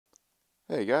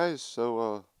Hey guys,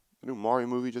 so the new Mario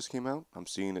movie just came out. I'm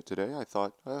seeing it today. I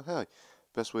thought, hey,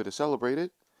 best way to celebrate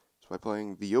it is by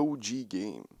playing the OG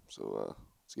game. So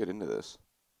let's get into this.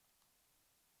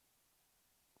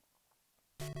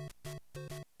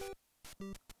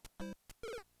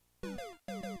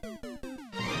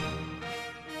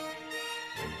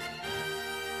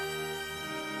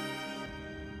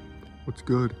 What's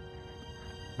good?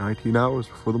 19 hours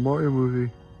before the Mario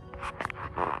movie.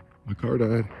 My car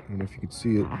died. I don't know if you can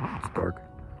see it. It's dark.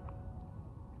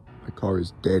 My car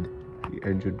is dead. The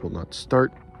engine will not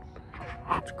start.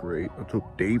 That's great. Let's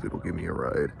hope David will give me a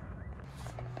ride.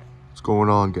 What's going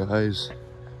on, guys?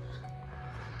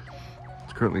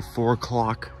 It's currently 4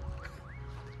 o'clock.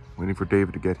 Waiting for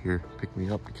David to get here, pick me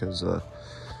up because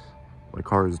my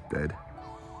car is dead.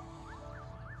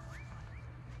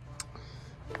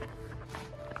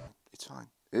 It's fine.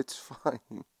 It's fine.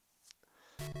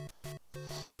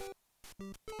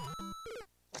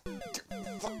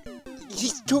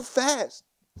 He's too fast.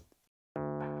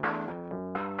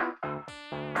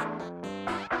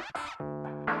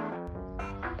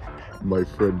 My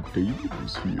friend David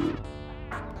is here.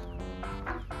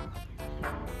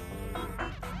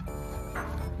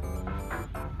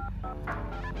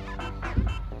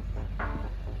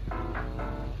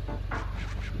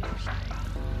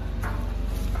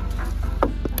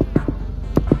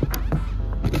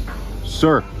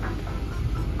 Sir.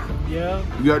 Yeah?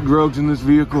 You got drugs in this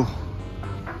vehicle?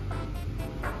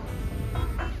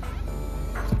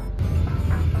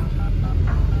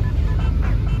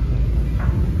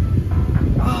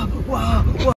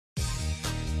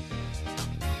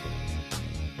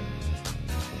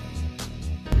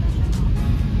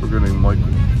 We're getting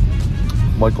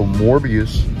Michael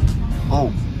Morbius.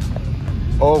 Oh.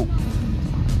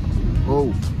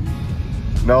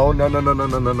 No.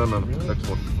 Really? Next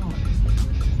one.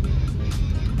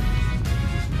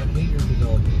 I hate your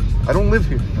development. I don't live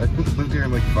here. I think I've lived here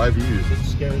in like 5 years. It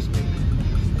scares me.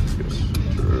 Yes,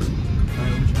 sure.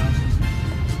 Which house is it?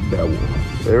 That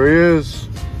one. There he is.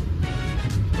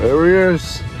 There he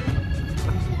is.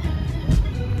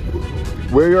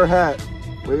 Wear your hat.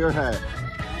 Wear your hat.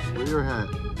 Wear your hat.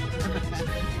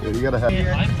 Yeah, you gotta have.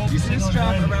 You see this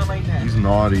strap around my neck. He's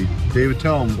naughty. David,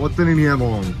 tell him, what didn't he have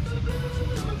on?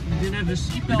 You didn't have the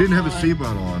seatbelt on. You didn't have a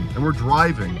seatbelt on, and we're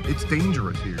driving. It's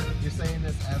dangerous here. You're saying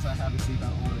this as I have a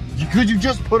seatbelt on. Could you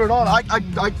just put it on?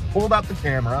 I pulled out the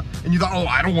camera, and you thought, oh,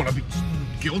 I don't want to be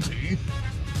guilty.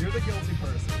 You're the guilty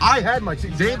person. I had my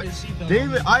seat. David,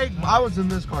 seatbelt on. I was in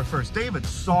this car first. David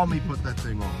saw me put that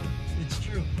thing on. It's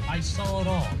true. I saw it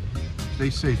all.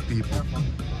 Stay safe, people.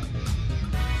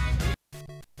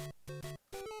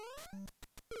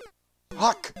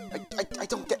 Huck! I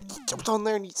don't get. He jumped on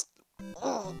there and he's.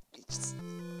 Oh, he's...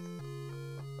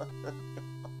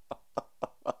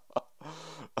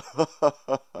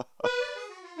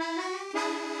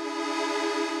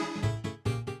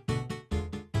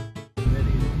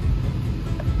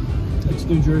 It's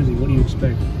New Jersey. What do you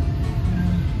expect?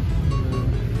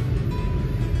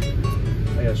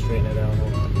 I gotta straighten it out.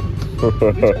 Hold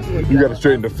on. You gotta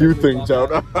straighten a few things out.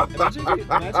 Imagine if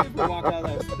we walk out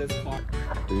of this car.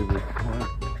 David,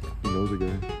 he knows a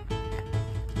guy.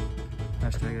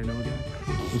 Hashtag I know a guy.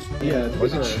 Yeah. Why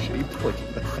is it shaped like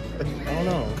that? I don't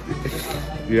know.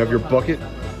 You have your bucket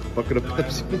of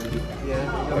Pepsi. Yeah. I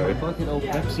got my Alright. bucket of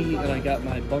Pepsi and I got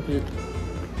my bucket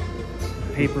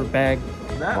paper bag.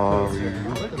 That Mario. poster.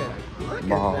 Look at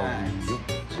Mario. that.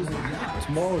 It's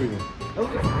Mario.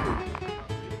 Okay.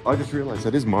 I just realized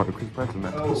that is Mario because Pratt's in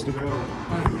that poster.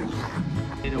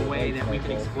 In a way that we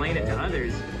can explain it to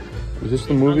others, Is this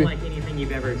the movie? unlike anything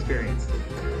you've ever experienced.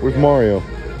 Where's Mario?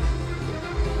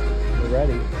 We're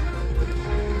ready.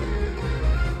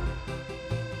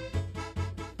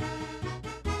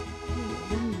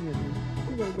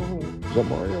 Is that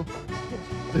Mario?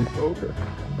 Okay.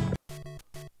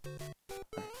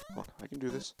 Come on, I can do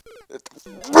this.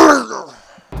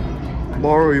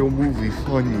 Mario movie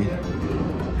funny.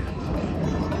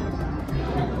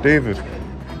 David,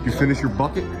 you finish your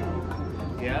bucket?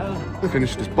 Yeah.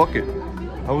 Finish this bucket.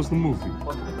 How was the movie?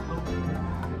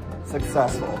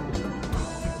 Successful.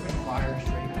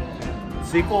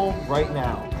 Sequel right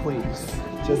now, please.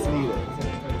 Just need it.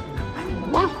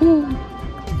 Wahoo!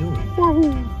 What are you doing?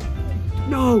 Wahoo!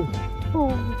 No!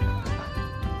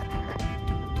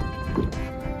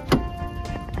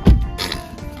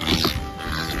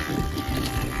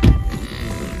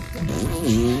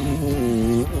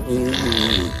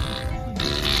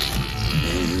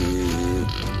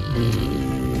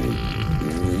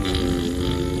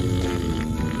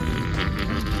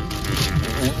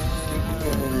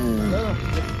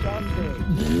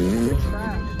 It's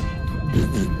trash.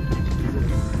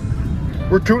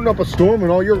 We're tooting up a storm and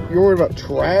all you're worried about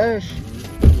trash?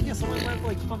 Yeah, someone left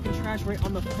like fucking trash right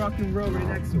on the fucking road right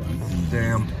next to us.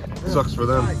 Damn. Sucks for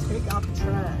them. Guys, take out the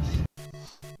trash.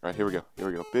 Alright, here we go. Here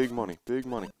we go. Big money. Big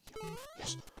money.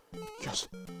 Yes. Yes.